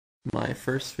my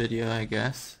first video, I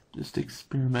guess, just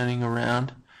experimenting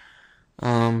around.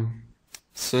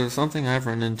 So something I've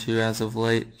run into as of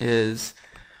late is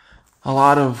a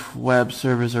lot of web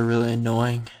servers are really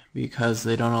annoying because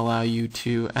they don't allow you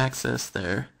to access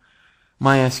their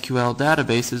MySQL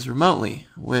databases remotely,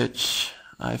 which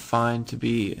I find to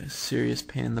be a serious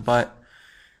pain in the butt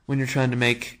when you're trying to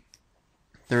make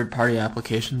third-party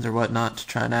applications or whatnot to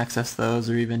try and access those,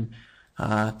 or even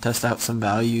test out some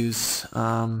values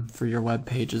for your web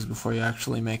pages before you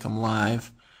actually make them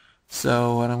live.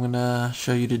 So what I'm going to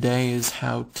show you today is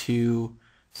how to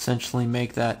essentially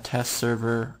make that test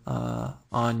server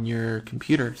on your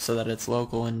computer so that it's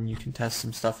local and you can test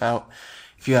some stuff out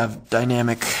if you have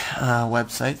dynamic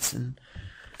websites,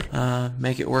 and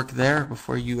make it work there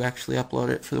before you actually upload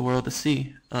it for the world to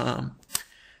see.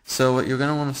 So what you're going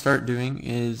to want to start doing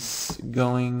is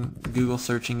Google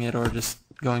searching it, or just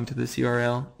going to this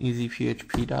URL,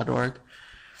 easyphp.org,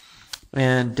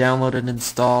 and download and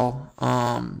install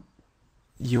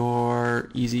your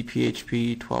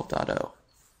EasyPHP 12.0.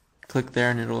 Click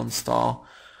there and it'll install.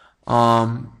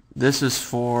 This is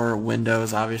for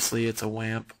Windows. Obviously it's a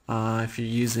WAMP. If you're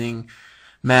using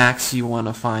Macs, you want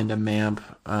to find a MAMP,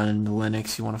 and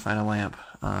Linux you want to find a LAMP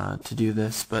to do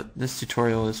this, but this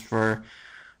tutorial is for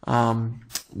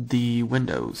the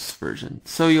Windows version.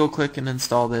 So you'll click and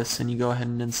install this, and you go ahead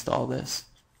and install this.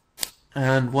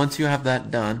 And once you have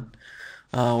that done,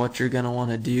 what you're going to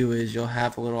want to do is you'll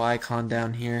have a little icon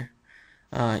down here,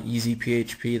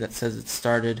 EasyPHP, that says it's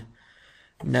started.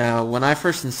 Now, when I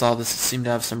first installed this, it seemed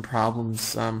to have some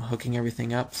problems hooking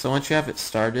everything up. So once you have it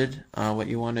started, what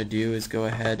you want to do is go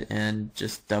ahead and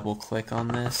just double click on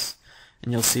this,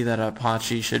 and you'll see that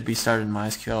Apache should be started and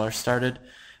MySQL are started.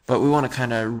 But we want to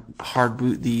kind of hard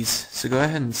boot these, so go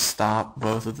ahead and stop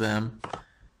both of them.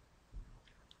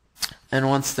 And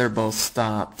once they're both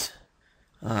stopped,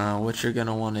 what you're going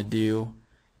to want to do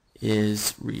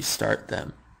is restart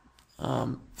them.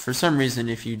 For some reason,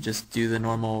 if you just do the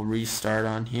normal restart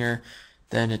on here,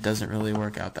 then it doesn't really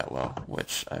work out that well,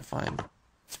 which I find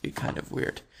to be kind of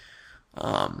weird.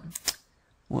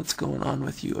 What's going on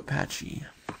with you, Apache?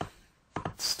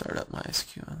 Let's start up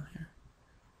MySQL here.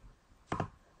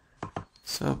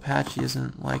 So Apache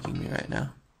isn't liking me right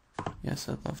now. Yes,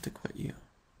 I'd love to quit you.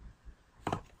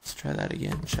 Let's try that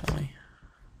again, shall we?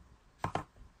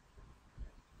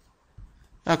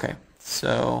 Okay,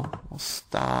 so we'll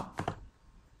stop,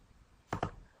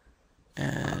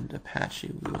 and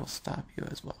Apache, we will stop you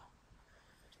as well.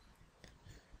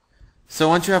 So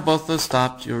once you have both those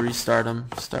stopped, you'll restart them.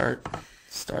 Start.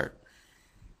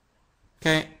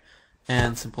 Okay,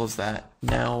 and simple as that.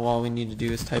 Now all we need to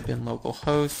do is type in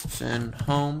localhost and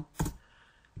home,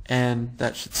 and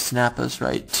that should snap us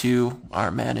right to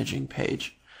our managing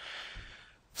page.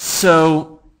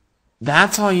 So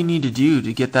that's all you need to do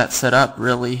to get that set up,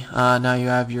 really. Now you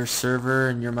have your server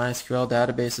and your MySQL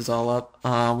database is all up.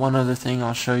 One other thing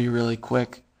I'll show you really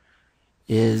quick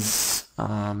is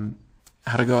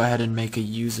how to go ahead and make a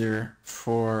user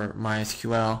for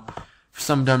MySQL. For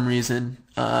some dumb reason,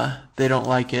 they don't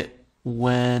like it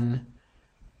when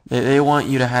they want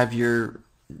you to have your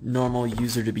normal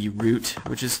user to be root,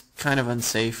 which is kind of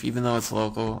unsafe, even though it's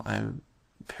local. I'm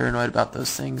paranoid about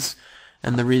those things.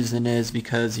 And the reason is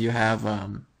because you have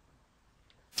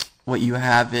what you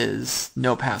have is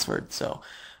no password. So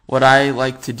what I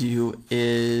like to do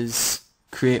is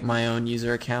create my own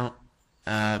user account,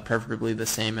 preferably the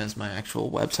same as my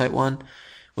actual website one,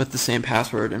 with the same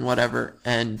password and whatever,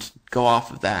 and go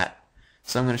off of that.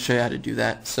 So I'm going to show you how to do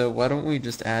that. So why don't we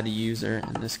just add a user?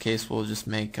 In this case, we'll just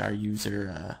make our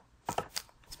user.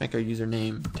 Let's make our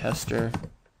username tester.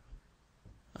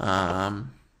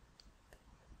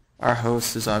 Our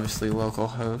host is obviously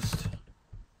localhost,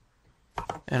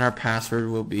 and our password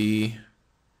will be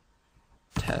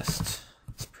test.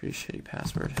 It's a pretty shitty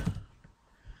password,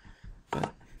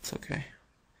 but it's okay.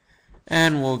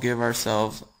 And we'll give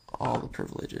ourselves all the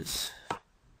privileges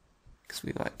because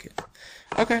we like it.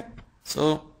 Okay,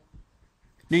 so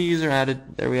new user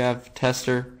added. There we have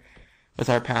tester with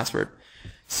our password.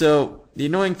 So the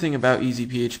annoying thing about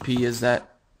EasyPHP is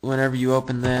that whenever you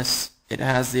open this, it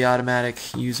has the automatic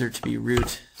user to be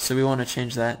root, so we want to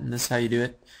change that, and this is how you do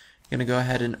it. You're going to go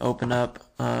ahead and open up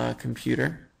a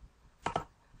computer,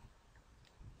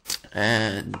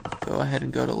 and go ahead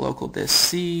and go to local disk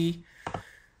C,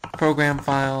 program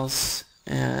files,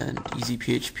 and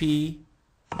EasyPHP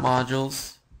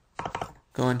modules.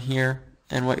 Go in here,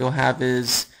 and what you'll have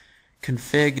is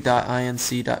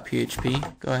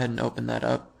config.inc.php. Go ahead and open that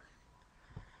up,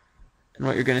 and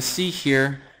what you're going to see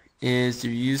here is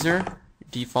your user,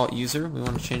 default user. We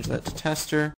want to change that to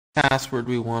tester. password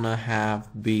we want to have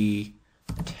be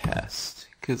test,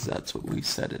 because that's what we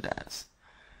set it as.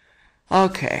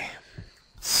 Okay,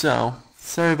 so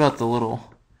sorry about the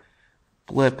little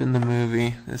blip in the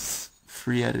movie. This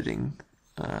free editing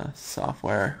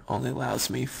software only allows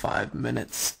me 5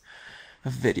 minutes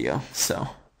of video, so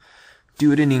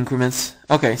do it in increments.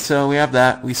 Okay, so we have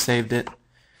that. We saved it.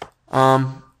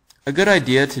 A good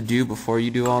idea to do before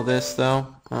you do all this,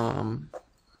 though,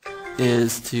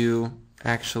 is to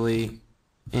actually,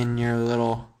 in your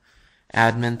little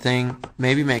admin thing,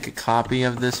 maybe make a copy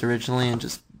of this originally and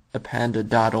just append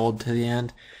a .old to the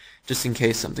end, just in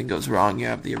case something goes wrong, you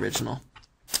have the original.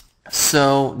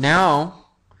 So now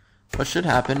what should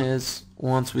happen is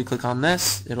once we click on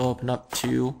this, it'll open up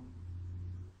to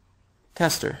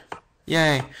tester.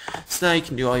 Yay! So now you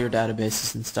can do all your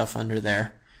databases and stuff under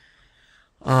there.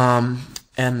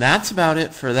 And that's about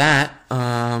it for that.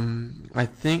 I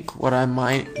think what I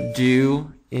might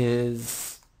do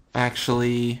is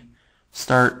actually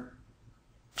start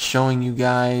showing you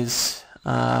guys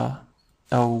a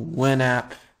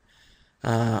WinApp,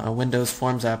 a Windows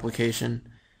Forms application,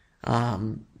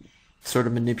 sort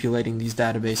of manipulating these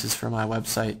databases for my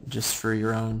website just for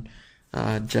your own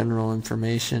general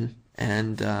information,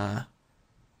 and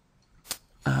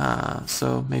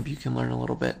so maybe you can learn a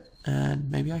little bit, and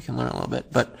maybe I can learn a little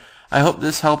bit. But I hope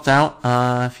this helped out.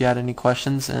 If you had any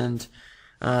questions, and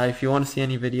if you want to see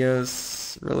any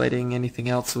videos relating anything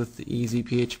else with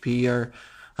Easy-PHP or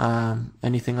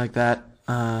anything like that,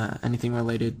 anything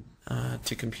related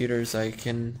to computers, I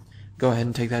can go ahead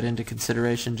and take that into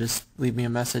consideration. Just leave me a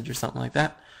message or something like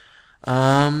that.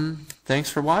 Thanks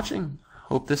for watching.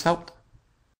 Hope this helped.